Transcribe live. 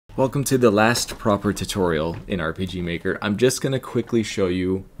Welcome to the last proper tutorial in RPG Maker. I'm just going to quickly show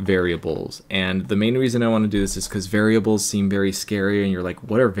you variables, and the main reason I want to do this is because variables seem very scary and you're like,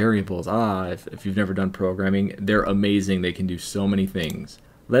 what are variables? If you've never done programming, they're amazing. They can do so many things.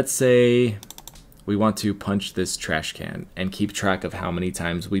 Let's say we want to punch this trash can and keep track of how many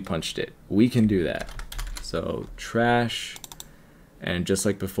times we punched it. We can do that. So trash, and just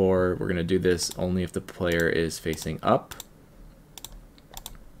like before, we're going to do this only if the player is facing up.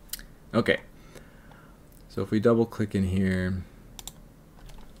 Okay, so if we double click in here,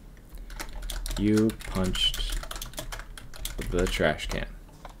 you punched the trash can.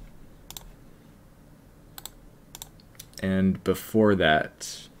 And before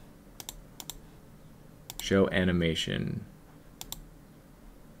that, show animation.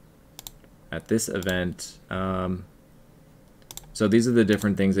 At this event, so these are the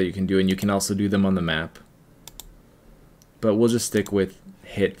different things that you can do, and you can also do them on the map. But we'll just stick with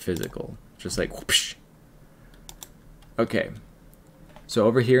hit physical, just like whoosh. Okay, so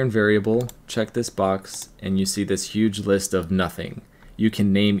over here in variable, check this box and you see this huge list of nothing. You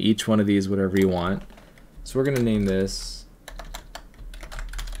can name each one of these whatever you want. So we're gonna name this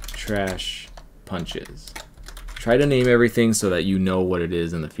trash punches. Try to name everything so that you know what it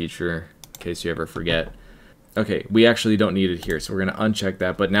is in the future in case you ever forget. Okay, we actually don't need it here, so we're gonna uncheck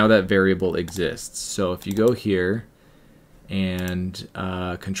that, but now that variable exists. So if you go here and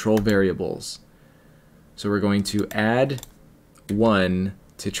control variables. So we're going to add 1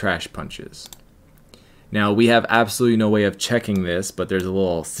 to trash punches. Now we have absolutely no way of checking this, but there's a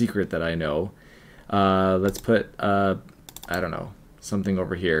little secret that I know. Let's put, I don't know, something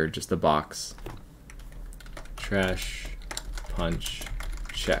over here, just a box. Trash punch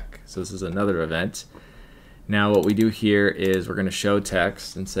check. So this is another event. Now what we do here is we're going to show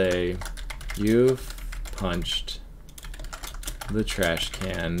text and say, you've punched the trash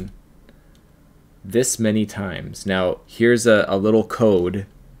can this many times. Now here's a little code,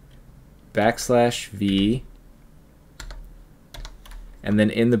 \V, and then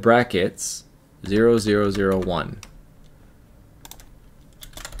in the brackets 0001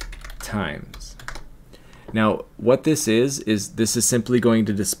 times. Now what this is this is simply going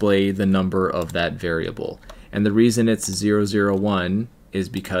to display the number of that variable, and the reason it's 001 is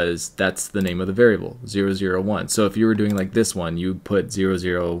because that's the name of the variable, 001. So if you were doing like this one, you put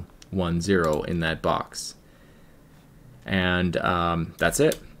 0010 in that box. And that's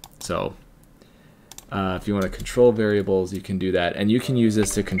it. So if you want to control variables, you can do that. And you can use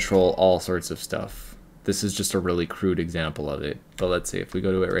this to control all sorts of stuff. This is just a really crude example of it. But let's see, if we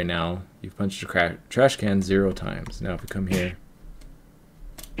go to it right now, you've punched a trash can 0 times. Now if we come here,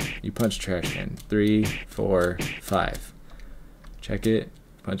 you punch trash can 3, 4, 5. Check it,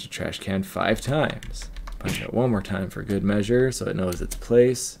 punch a trash can 5 times. Punch it one more time for good measure so it knows its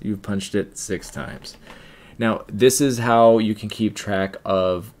place. You've punched it 6 times. Now, this is how you can keep track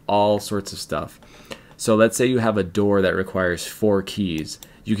of all sorts of stuff. So let's say you have a door that requires 4 keys.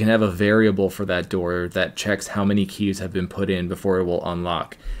 You can have a variable for that door that checks how many keys have been put in before it will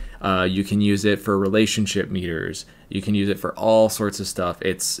unlock. You can use it for relationship meters. You can use it for all sorts of stuff.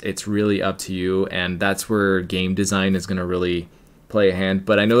 It's really up to you, and that's where game design is going to really play a hand.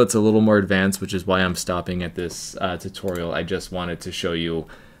 But I know it's a little more advanced, which is why I'm stopping at this tutorial. I just wanted to show you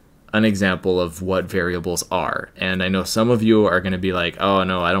an example of what variables are. And I know some of you are going to be like, oh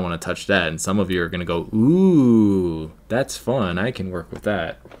no, I don't want to touch that. And some of you are going to go, ooh, that's fun. I can work with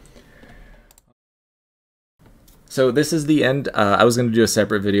that. So this is the end. I was going to do a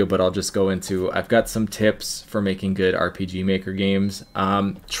separate video, but I'll just go into, I've got some tips for making good RPG Maker games.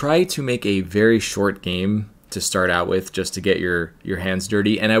 Try to make a very short game to start out with, just to get your hands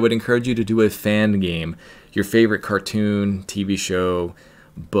dirty. And I would encourage you to do a fan game, your favorite cartoon, TV show,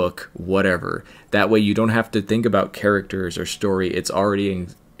 book, whatever. That way you don't have to think about characters or story. It's already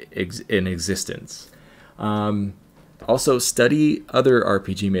in existence. Also, study other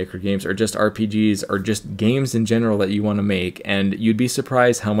RPG Maker games, or just RPGs, or just games in general that you want to make, and you'd be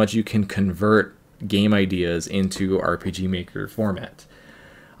surprised how much you can convert game ideas into RPG Maker format.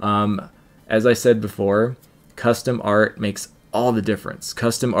 As I said before, custom art makes all the difference.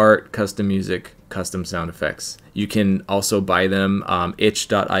 Custom art, custom music, custom sound effects. You can also buy them.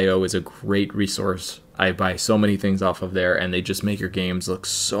 itch.io is a great resource. I buy so many things off of there, and they just make your games look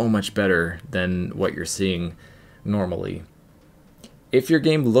so much better than what you're seeing normally. If your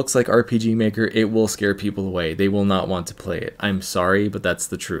game looks like RPG Maker, it will scare people away. They will not want to play it. I'm sorry, but that's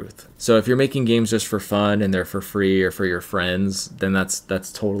the truth. So if you're making games just for fun and they're for free or for your friends, then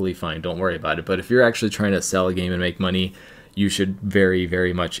that's totally fine. Don't worry about it. But if you're actually trying to sell a game and make money, you should very,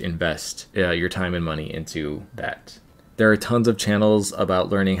 very much invest your time and money into that. There are tons of channels about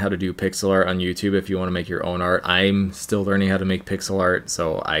learning how to do pixel art on YouTube if you want to make your own art. I'm still learning how to make pixel art,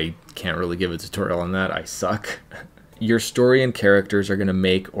 so I can't really give a tutorial on that. I suck. Your story and characters are going to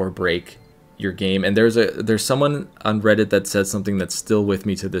make or break your game. And there's someone on Reddit that said something that's still with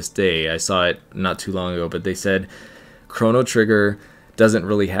me to this day. I saw it not too long ago, but they said Chrono Trigger doesn't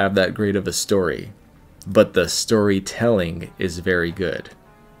really have that great of a story, but the storytelling is very good.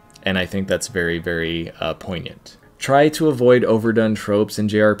 And I think that's very, very poignant. Try to avoid overdone tropes in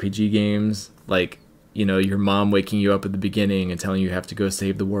JRPG games, like, you know, your mom waking you up at the beginning and telling you have to go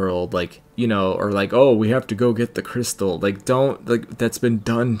save the world, like, you know, or like, oh, we have to go get the crystal. Like, don't, like, that's been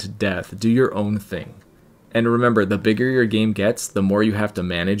done to death. Do your own thing. And remember, the bigger your game gets, the more you have to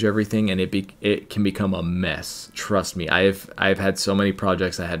manage everything, and it can become a mess. Trust me, I've had so many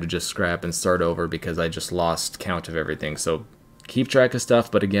projects I had to just scrap and start over because I just lost count of everything. So keep track of stuff,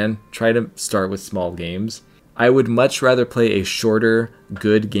 but again, try to start with small games. I would much rather play a shorter,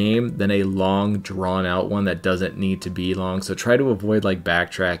 good game than a long, drawn-out one that doesn't need to be long. So try to avoid like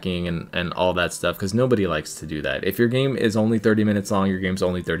backtracking and all that stuff, because nobody likes to do that. If your game is only 30 minutes long, your game's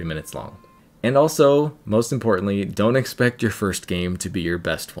only 30 minutes long. And also, most importantly, don't expect your first game to be your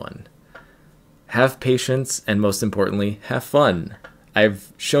best one. Have patience, and most importantly, have fun.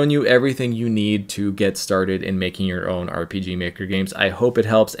 I've shown you everything you need to get started in making your own RPG Maker games. I hope it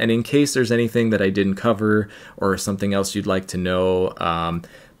helps, and in case there's anything that I didn't cover or something else you'd like to know,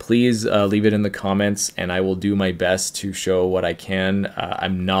 please leave it in the comments, and I will do my best to show what I can.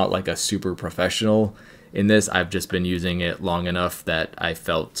 I'm not like a super professional in this. I've just been using it long enough that I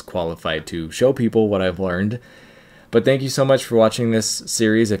felt qualified to show people what I've learned. But thank you so much for watching this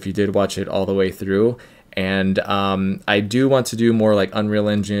series, if you did watch it all the way through. And I do want to do more like Unreal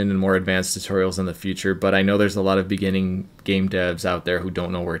Engine and more advanced tutorials in the future, but I know there's a lot of beginning game devs out there who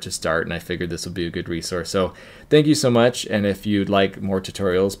don't know where to start, and I figured this would be a good resource. So thank you so much, and if you'd like more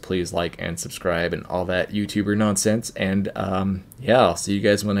tutorials, please like and subscribe and all that YouTuber nonsense. And yeah, I'll see you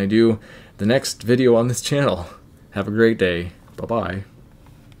guys when I do the next video on this channel. Have a great day. Bye-bye.